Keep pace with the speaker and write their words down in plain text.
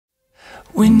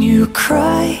When you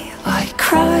cry, I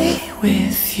cry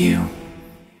with you.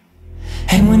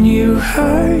 And when you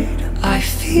hurt, I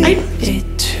feel it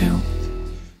too.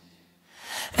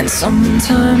 And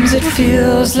sometimes it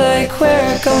feels like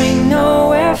we're going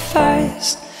nowhere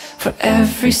fast. For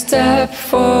every step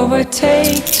forward,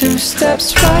 take 2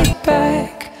 steps right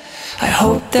back. I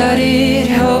hope that it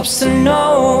helps to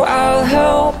know I'll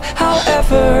help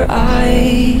however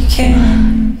I can.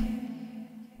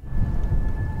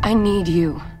 I need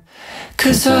you.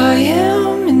 'Cause I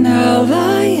am an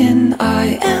ally and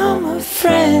I am a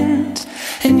friend.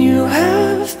 And you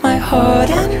have my heart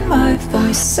and my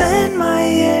voice and my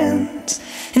hands.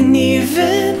 And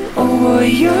even a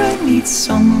warrior needs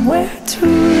somewhere to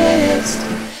rest.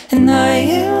 And I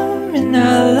am an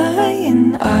ally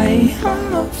and I am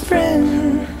a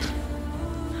friend.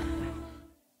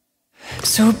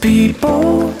 So be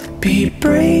bold, be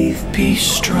brave, be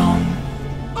strong,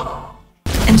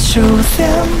 and show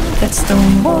them that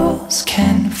stone walls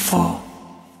can fall.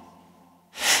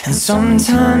 And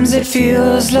sometimes it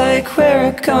feels like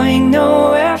we're going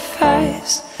nowhere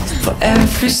fast. For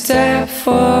every step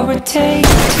forward, take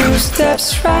 2 steps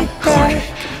right back.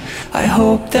 I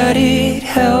hope that it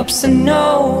helps to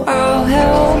know I'll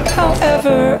help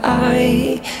however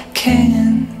I can.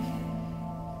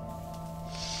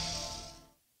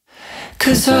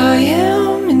 'Cause I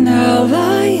am an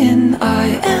ally and I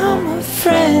am a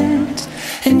friend.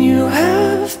 And you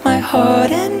have my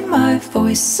heart and my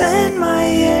voice and my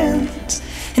hands.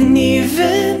 And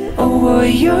even a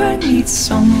warrior needs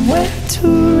somewhere to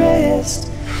rest.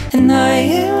 And I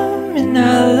am an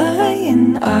ally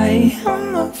and I am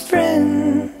a friend.